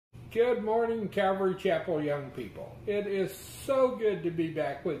Good morning, Calvary Chapel young people. It is so good to be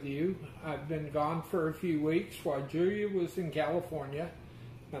back with you. I've been gone for a few weeks while Julia was in California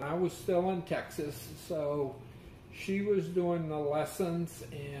and I was still in Texas, so she was doing the lessons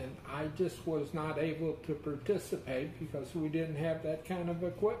and I just was not able to participate because we didn't have that kind of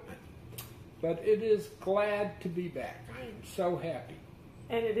equipment. But it is glad to be back. I am so happy.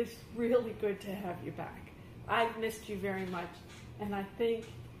 And it is really good to have you back. I've missed you very much, and I think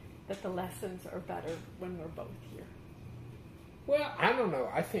that the lessons are better when we're both here. Well, I don't know.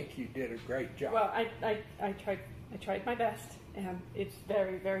 I think you did a great job. Well, I tried my best, and it's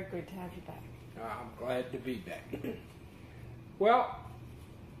very, very good to have you back. I'm glad to be back. Well,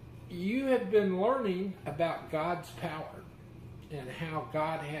 you have been learning about God's power and how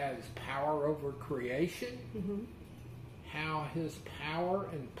God has power over creation, how his power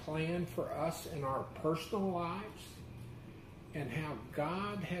and plan for us in our personal lives, and how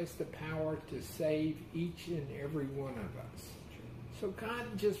God has the power to save each and every one of us. So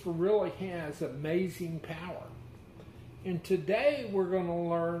God just really has amazing power. And today we're going to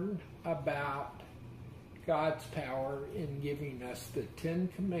learn about God's power in giving us the Ten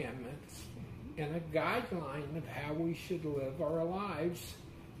Commandments and a guideline of how we should live our lives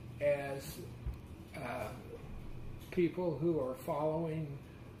as people who are following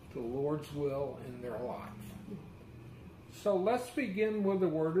the Lord's will in their life. So let's begin with a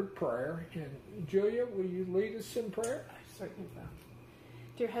word of prayer. And Julia, will you lead us in prayer? I certainly will.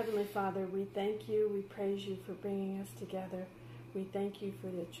 Dear Heavenly Father, we thank you, we praise you for bringing us together. We thank you for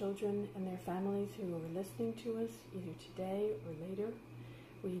the children and their families who are listening to us, either today or later.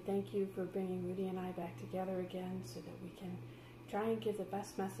 We thank you for bringing Rudy and I back together again so that we can try and give the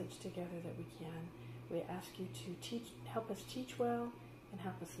best message together that we can. We ask you to help us teach well, and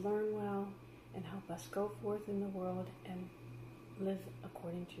help us learn well, and help us go forth in the world and live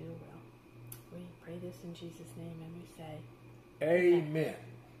according to your will. We pray this in Jesus' name, and we say, Amen.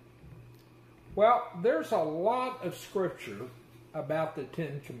 Well, there's a lot of scripture about the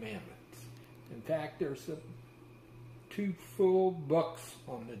Ten Commandments. In fact, there's two full books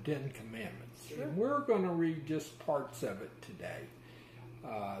on the Ten Commandments. Sure. And we're going to read just parts of it today.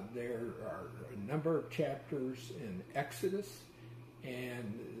 There are a number of chapters in Exodus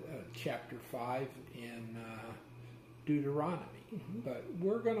and chapter 5 in Deuteronomy. But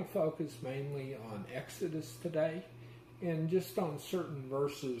we're going to focus mainly on Exodus today and just on certain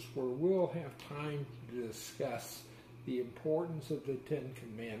verses where we'll have time to discuss the importance of the Ten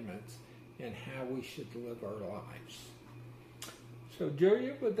Commandments and how we should live our lives. So,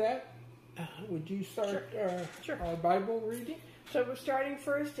 Julia, with that, would you start our Bible reading? So we're starting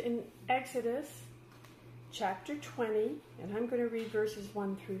first in Exodus chapter 20, and I'm going to read verses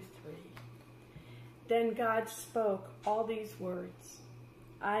 1 through 3. Then God spoke all these words.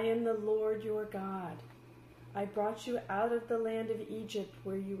 I am the Lord your God. I brought you out of the land of Egypt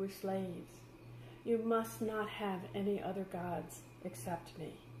where you were slaves. You must not have any other gods except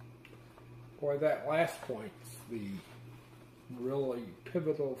me. Boy, that last point's the really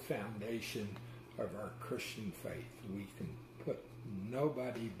pivotal foundation of our Christian faith. We can put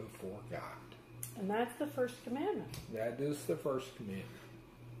nobody before God. And that's the first commandment. That is the first commandment.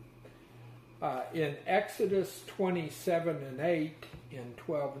 In Exodus 27 and 8 and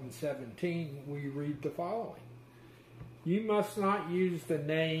 12 and 17, we read the following. You must not use the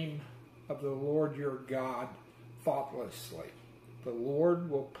name of the Lord your God thoughtlessly. The Lord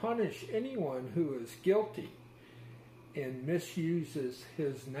will punish anyone who is guilty and misuses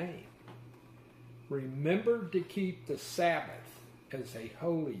his name. Remember to keep the Sabbath as a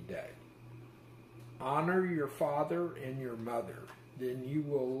holy day. Honor your father and your mother. Then you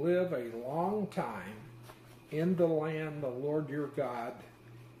will live a long time in the land the Lord your God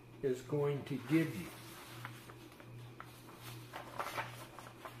is going to give you.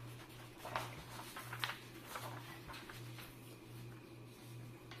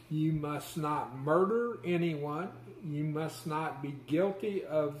 You must not murder anyone. You must not be guilty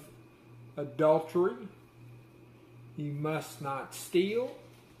of adultery. You must not steal.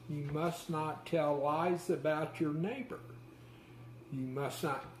 You must not tell lies about your neighbor. You must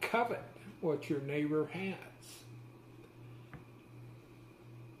not covet what your neighbor has.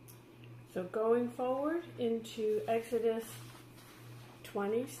 So going forward into Exodus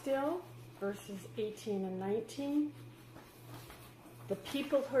 20 still, verses 18 and 19. The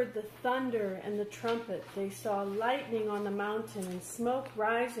people heard the thunder and the trumpet. They saw lightning on the mountain and smoke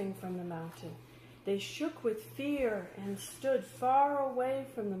rising from the mountain. They shook with fear and stood far away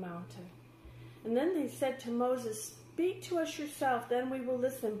from the mountain. And then they said to Moses, Speak to us yourself, then we will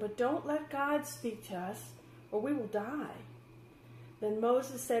listen, but don't let God speak to us, or we will die. Then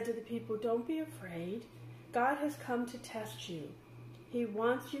Moses said to the people, "Don't be afraid. God has come to test you. He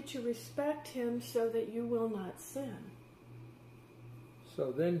wants you to respect him so that you will not sin."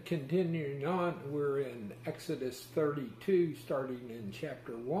 So then continuing on, we're in Exodus 32, starting in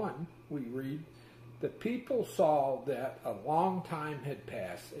chapter 1, we read, "The people saw that a long time had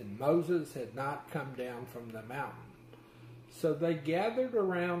passed, and Moses had not come down from the mountain. So they gathered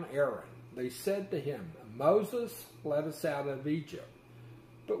around Aaron. They said to him, 'Moses led us out of Egypt,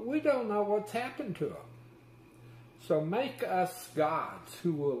 but we don't know what's happened to him. So make us gods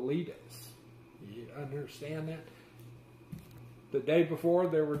who will lead us.'" You understand that? The day before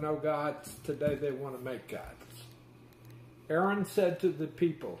there were no gods. Today they want to make gods. Aaron said to the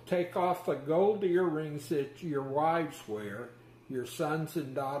people, "Take off the gold earrings that your wives wear, your sons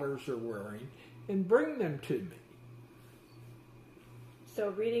and daughters are wearing, and bring them to me."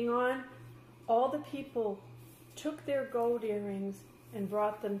 So reading on, all the people took their gold earrings and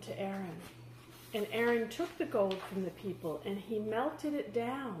brought them to Aaron. And Aaron took the gold from the people, and he melted it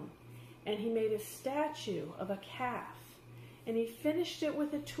down, and he made a statue of a calf, and he finished it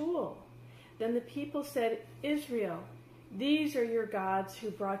with a tool. Then the people said, "Israel, these are your gods who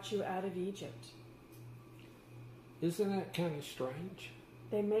brought you out of Egypt." Isn't that kind of strange?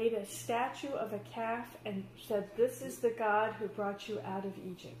 They made a statue of a calf and said, "This is the God who brought you out of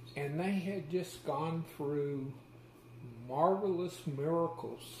Egypt." And they had just gone through marvelous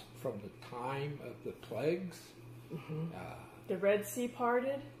miracles from the time of the plagues. The Red Sea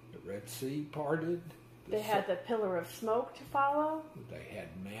parted. The Red Sea parted. They had the pillar of smoke to follow. They had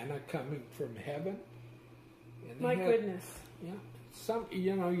manna coming from heaven. And My goodness. Yeah.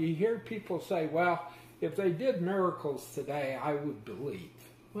 You hear people say, "Well, if they did miracles today, I would believe."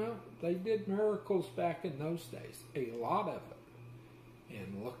 Well, they did miracles back in those days, a lot of them.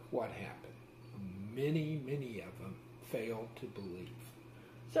 And look what happened. Many, many of them failed to believe.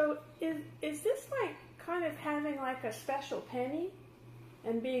 So is this like kind of having like a special penny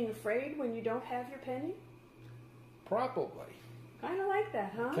and being afraid when you don't have your penny? Probably. Kind of like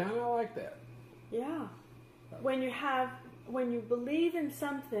that, huh? Kind of like that. Yeah. When you believe in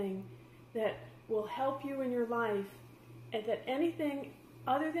something that will help you in your life, and that anything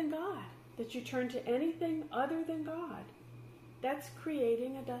other than God, that you turn to anything other than God, that's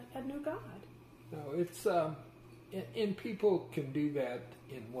creating a new God. No, it's and people can do that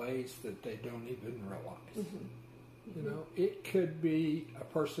in ways that they don't even realize. Mm-hmm. It could be a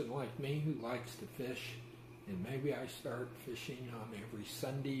person like me who likes to fish, and maybe I start fishing on every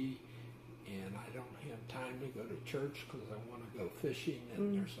Sunday, and I don't have time to go to church because I want to go fishing,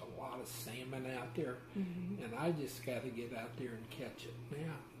 and there's a lot of salmon out there, and I just got to get out there and catch it.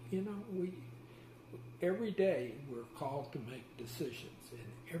 Now, every day we're called to make decisions,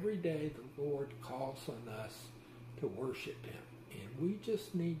 and every day the Lord calls on us to worship Him, and we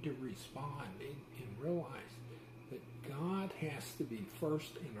just need to respond and realize that God has to be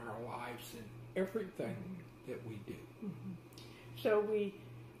first in our lives in everything that we do. So we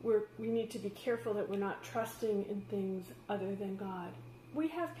need to be careful that we're not trusting in things other than God. We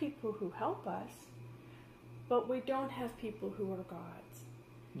have people who help us, but we don't have people who are gods.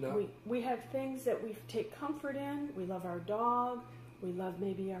 No. We have things that we take comfort in. We love our dog. We love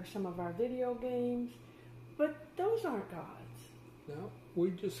maybe some of our video games, but those aren't gods. No,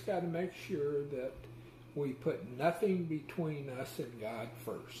 we just got to make sure that we put nothing between us and God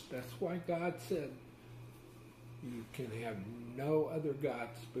first. That's why God said, "You can have no other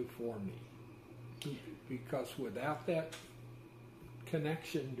gods before me." Because without that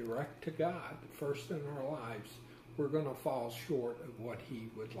connection direct to God, first in our lives, we're going to fall short of what He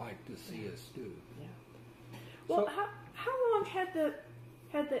would like to see us do. Yeah. Well, so, how long had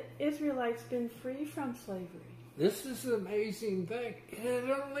the Israelites been free from slavery? This is an amazing thing. It had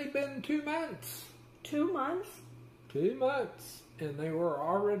only been 2 months. 2 months? 2 months. And they were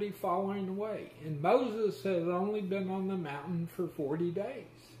already falling away. And Moses had only been on the mountain for 40 days.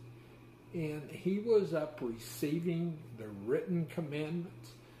 And he was up receiving the written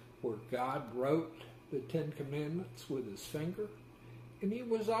commandments where God wrote the 10 Commandments with His finger. And he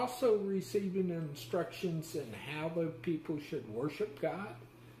was also receiving instructions in how the people should worship God,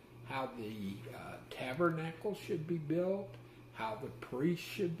 how the tabernacle should be built, how the priests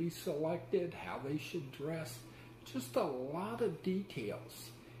should be selected, how they should dress. Just a lot of details.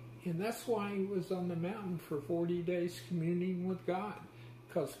 And that's why he was on the mountain for 40 days communing with God.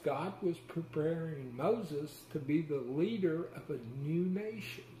 Because God was preparing Moses to be the leader of a new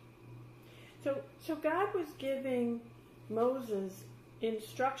nation. So God was giving Moses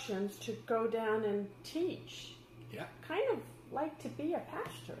instructions to go down and teach. Yeah. Kind of like to be a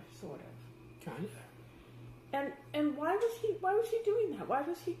pastor, sort of. Kind of. And why was he doing that? Why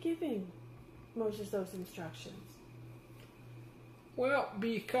was he giving Moses those instructions? Well,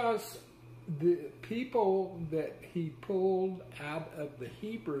 because the people that he pulled out of the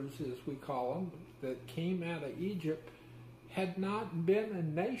Hebrews, as we call them, that came out of Egypt, had not been a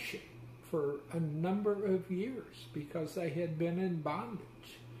nation for a number of years because they had been in bondage.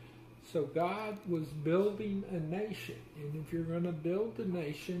 So God was building a nation. And if you're going to build a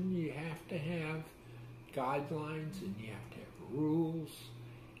nation, you have to have guidelines and you have to have rules.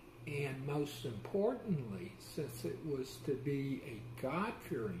 And most importantly, since it was to be a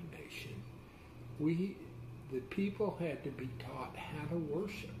God-fearing nation, the people had to be taught how to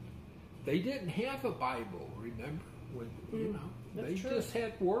worship. They didn't have a Bible, remember? They true. just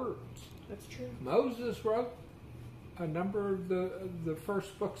had words. That's true. Moses wrote a number of the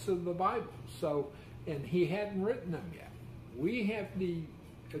first books of the Bible, and he hadn't written them yet. We have the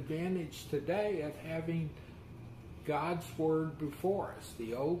advantage today of having God's Word before us,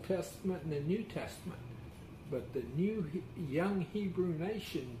 the Old Testament and the New Testament. But the young Hebrew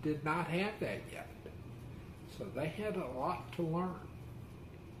nation did not have that yet. So they had a lot to learn.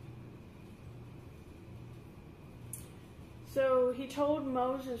 So he told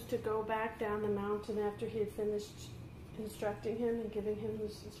Moses to go back down the mountain after he had finished instructing him and giving him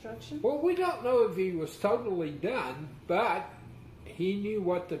his instructions? Well, we don't know if he was totally done, but he knew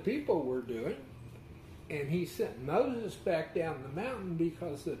what the people were doing. And he sent Moses back down the mountain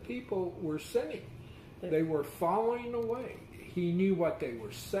because the people were sinning. They were falling away. He knew what they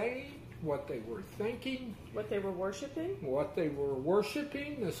were saying, what they were thinking. What they were worshiping? What they were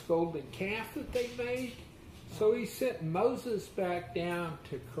worshiping, this golden calf that they made. So he sent Moses back down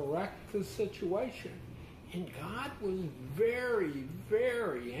to correct the situation. And God was very,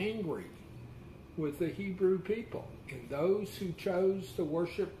 very angry with the Hebrew people and those who chose to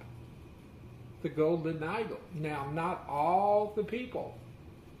worship the golden idol. Now, not all the people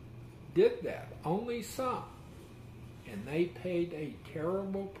did that, only some. And they paid a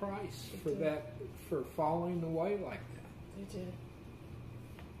terrible price for that, for falling away like that. They did.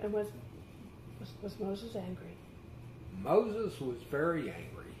 And was Moses angry? Moses was very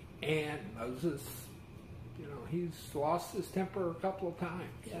angry. And Moses, he's lost his temper a couple of times.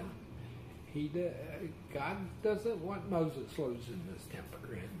 Yeah. God doesn't want Moses losing his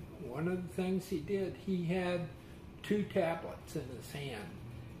temper. And one of the things he did, he had 2 tablets in his hand.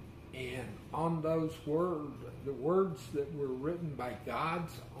 And on those words, the words that were written by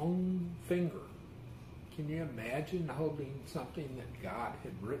God's own finger. Can you imagine holding something that God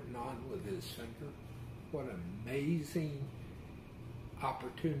had written on with his finger? What an amazing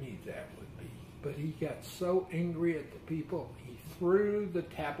opportunity that would be. But he got so angry at the people, he threw the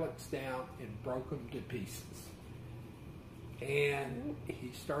tablets down and broke them to pieces. And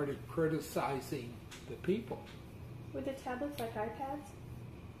he started criticizing the people. Were the tablets like iPads?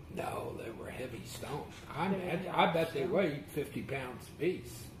 No, they were heavy stone. I bet they weighed 50 pounds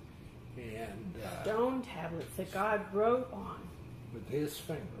apiece. And stone tablets that God wrote on. With his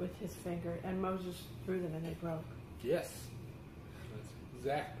finger. With his finger. And Moses threw them and they broke. Yes. That's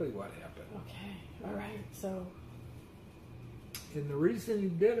exactly what happened. Okay. All right. So. And the reason he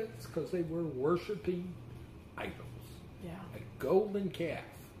did it is because they were worshiping idols. Yeah. A golden calf.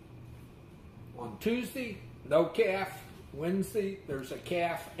 On Tuesday, no calf. Wednesday, there's a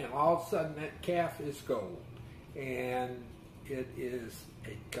calf, and all of a sudden that calf is gold. And it is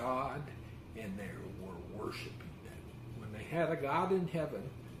a god, and they were worshiping it. When they had a God in heaven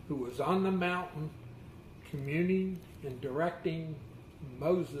who was on the mountain communing and directing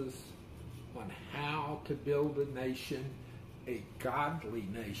Moses on how to build a nation, a godly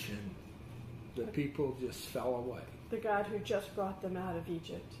nation, the people just fell away. The God who just brought them out of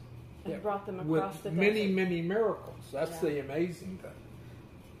Egypt and brought them across the desert. Many, many miracles. That's the amazing thing.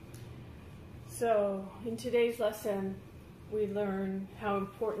 So, in today's lesson, we learn how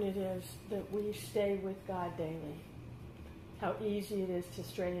important it is that we stay with God daily. How easy it is to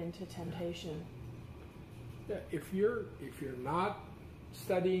stray into temptation. Yeah, if you're not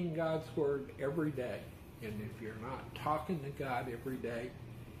studying God's Word every day, and if you're not talking to God every day,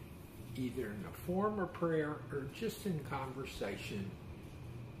 either in the form of prayer or just in conversation,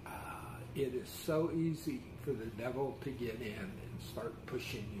 it is so easy for the devil to get in and start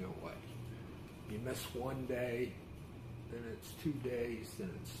pushing you away. You miss one day, then it's 2 days, then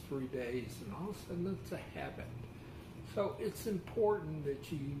it's 3 days, and all of a sudden it's a habit. So it's important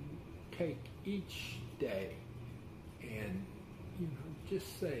that you take each day and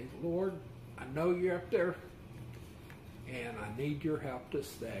just say, Lord, I know you're up there, and I need your help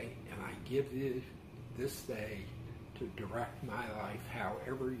this day, and I give you this day to direct my life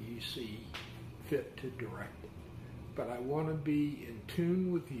however you see fit to direct it. but I want to be in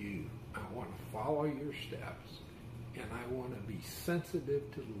tune with you. I want to follow your steps, and I want to be sensitive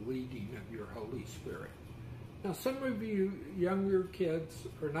to the leading of your Holy Spirit. Now, some of you younger kids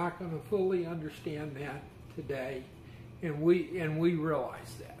are not going to fully understand that today, and we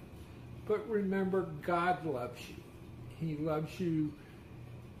realize that. But remember, God loves you. He loves you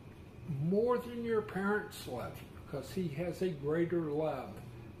more than your parents love you, because He has a greater love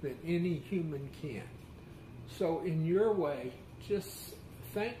than any human can. So in your way, just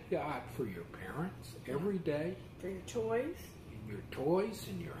thank God for your parents every day. For your toys. And your toys,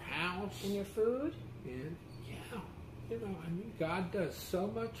 and your house. And your food. And I mean, God does so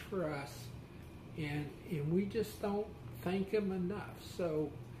much for us, and we just don't thank Him enough. So,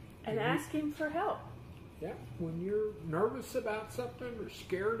 and ask Him for help. Yeah, when you're nervous about something, or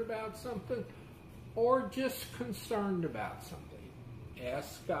scared about something, or just concerned about something,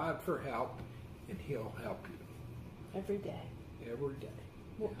 ask God for help, and He'll help you. Every day. Every day.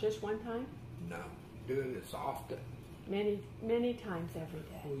 Well, just one time? No, do it as often. Many, many times every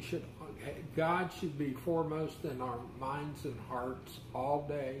day. God should be foremost in our minds and hearts all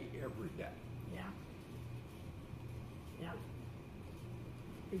day, every day. Yeah. Yeah.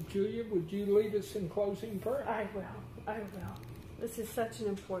 Hey, Julia, would you lead us in closing prayer? I will. This is such an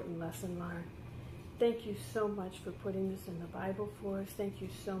important lesson, Lauren. Thank you so much for putting this in the Bible for us. Thank you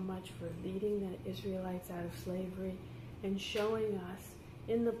so much for leading the Israelites out of slavery and showing us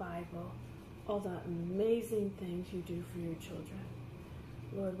in the Bible all the amazing things you do for your children.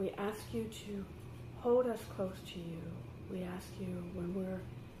 Lord, we ask you to hold us close to you. We ask you when we're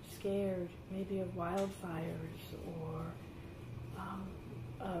scared, maybe of wildfires or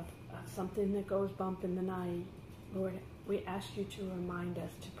of something that goes bump in the night, Lord, we ask you to remind us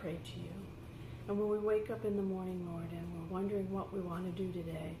to pray to you. And when we wake up in the morning, Lord, and we're wondering what we want to do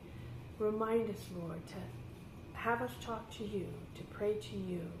today, remind us, Lord, to have us talk to you, to pray to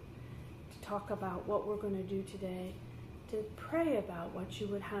you, to talk about what we're going to do today, to pray about what you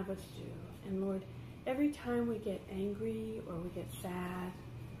would have us do. And Lord, every time we get angry or we get sad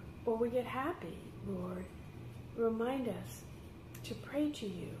or we get happy, Lord, remind us to pray to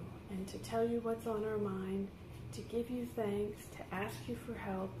you and to tell you what's on our mind, to give you thanks, to ask you for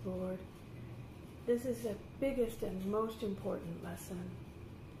help, Lord. This is the biggest and most important lesson.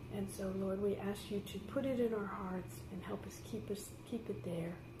 And so, Lord, we ask you to put it in our hearts and help us keep it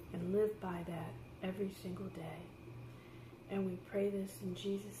there and live by that every single day. And we pray this in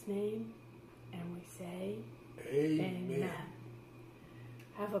Jesus' name, and we say, Amen.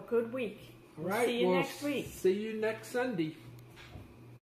 Have a good week. All right, See you next week. See you next Sunday.